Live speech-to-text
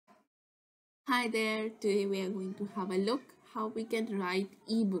Hi there, today we are going to have a look how we can write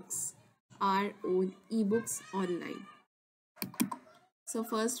ebooks, our own ebooks online. So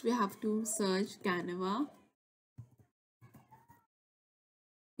first we have to search Canva.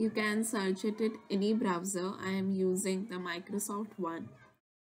 You can search it in any browser. I am using the Microsoft one.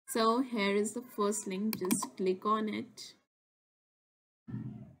 So here is the first link, just click on it.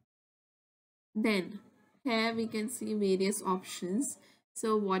 Then here we can see various options.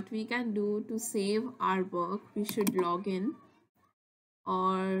 So what we can do to save our work, we should log in,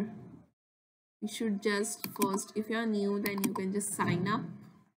 or you should just first, if you're new, then you can just sign up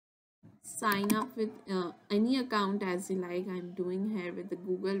with any account as you like. I'm doing here with the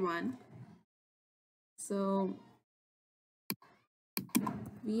Google one. So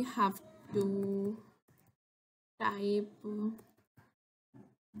we have to type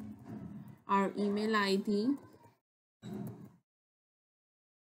our email ID,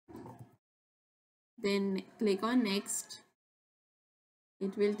 then click on next.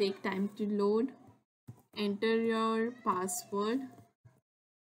 It will take time to load. Enter your password.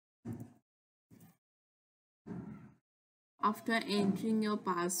 After entering your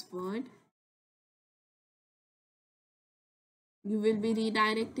password, you will be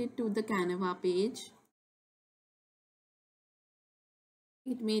redirected to the Canva page.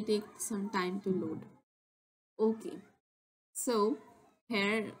 It may take some time to load. Okay, so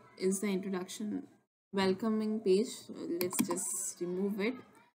here is the introduction welcoming page. So let's just remove it.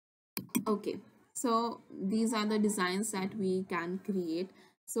 Okay, so these are the designs that we can create.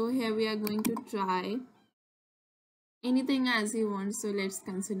 So here we are going to try anything as you want. So let's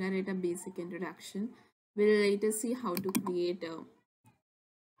consider it a basic introduction. We'll later see how to create a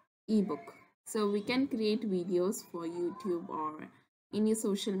ebook. So we can create videos for YouTube or any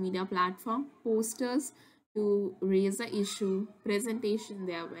social media platform, posters to raise the issue, presentation,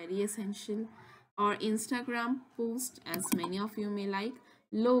 they are very essential, or Instagram post, as many of you may like,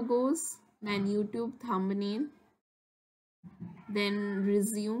 logos, then YouTube thumbnail, then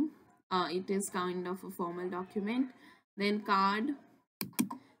resume, it is kind of a formal document, then card,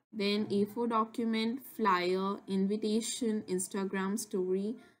 then A4 document, flyer, invitation, Instagram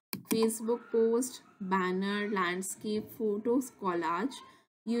story, Facebook post, banner, landscape, photos, collage,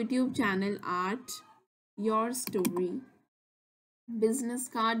 YouTube channel art, your story, business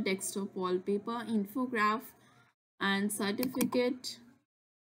card, desktop wallpaper, infograph, and certificate,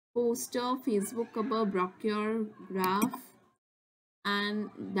 poster, Facebook cover, brochure, graph, and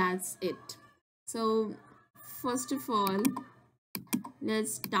that's it. So first of all,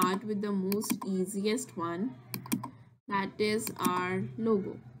 let's start with the most easiest one, that is our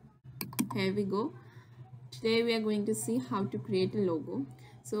logo. Here we go. Today we are going to see how to create a logo.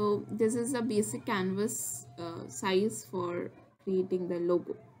 So this is a basic canvas size for creating the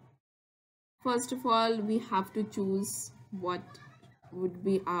logo. First of all, we have to choose what would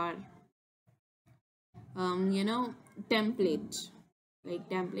be our template, like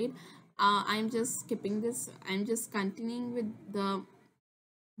template. I'm just skipping this. I'm just continuing with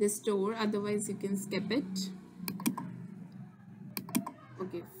the store, otherwise you can skip it.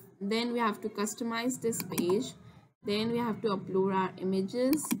 Okay, then we have to customize this page, then we have to upload our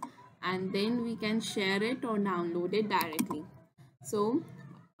images, and then we can share it or download it directly. So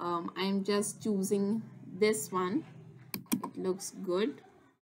I'm just choosing this one. It looks good.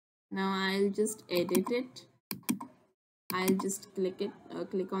 Now I'll just edit it. I'll just click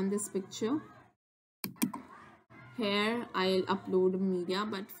on this picture. Here I'll upload media,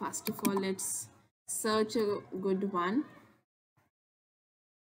 but first of all, let's search a good one.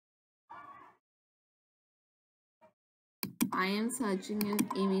 I am searching an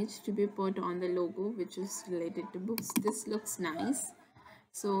image to be put on the logo which is related to books. This looks nice.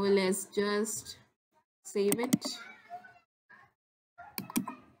 So let's just save it.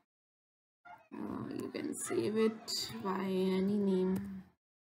 You can save it by any name.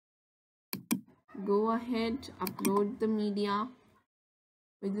 Go ahead, upload the media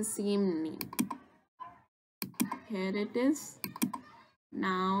with the same name. Here it is.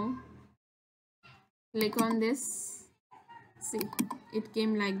 Now click on this. See, it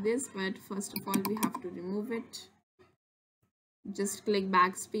came like this, but first of all we have to remove it. Just click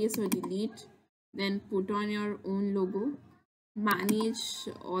backspace or delete, then put on your own logo, manage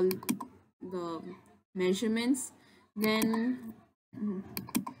all the measurements, then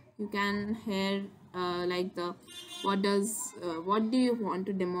you can here like the what do you want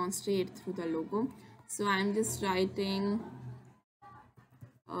to demonstrate through the logo. So I'm just writing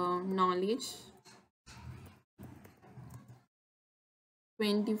knowledge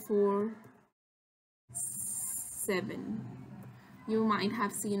 24/7. You might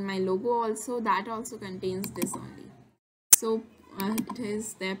have seen my logo also, that also contains this only. So it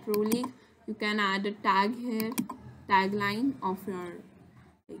is their Pro League. You can add a tag here, tagline of your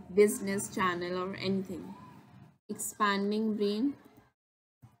like, business channel or anything. Expanding brain.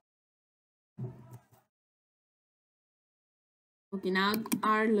 Okay, now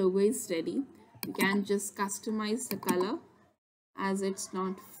our logo is ready. We can just customize the color as it's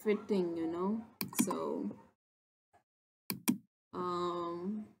not fitting, you know. So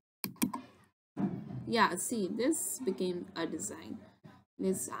yeah, see, this became a design.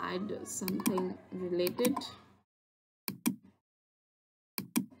 Let's add something related.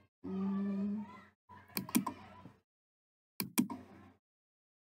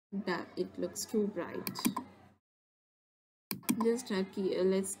 That it looks too bright. Just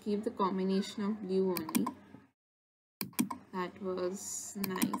let's keep the combination of blue only. That was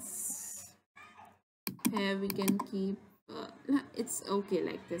nice. Here we can keep it's okay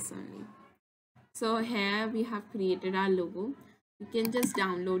like this only. So here we have created our logo. You can just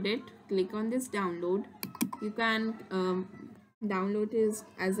download it. Click on this download. You can download it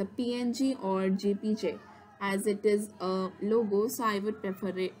as a PNG or JPG, as it is a logo, so I would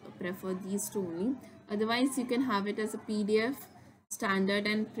prefer these two only. Otherwise you can have it as a PDF, standard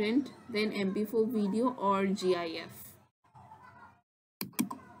and print, then MP4 video or GIF.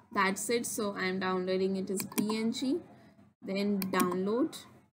 That's it. So I'm downloading it as PNG, then download.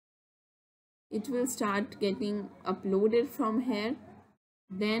 It will start getting uploaded from here.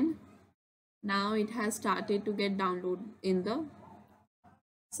 Then now it has started to get downloaded in the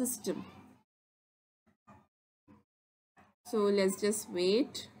system. So let's just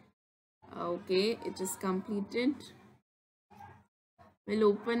wait. Okay, it is completed. We'll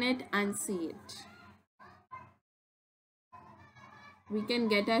open it and see it. We can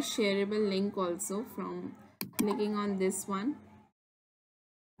get a shareable link also from clicking on this one.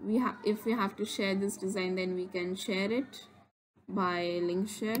 If we have to share this design, then we can share it by link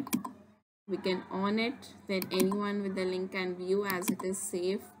share. We can on it, then anyone with the link can view as it is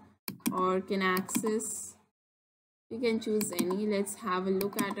safe or can access. You can choose any. Let's have a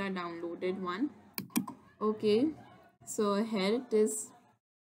look at our downloaded one. Okay, so here it is.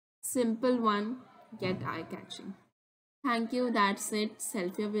 Simple one, yet eye-catching. Thank you, that's it.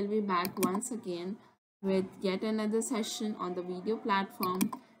 Selfie will be back once again with yet another session on the video platform.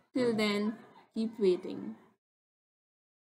 Till then, keep waiting.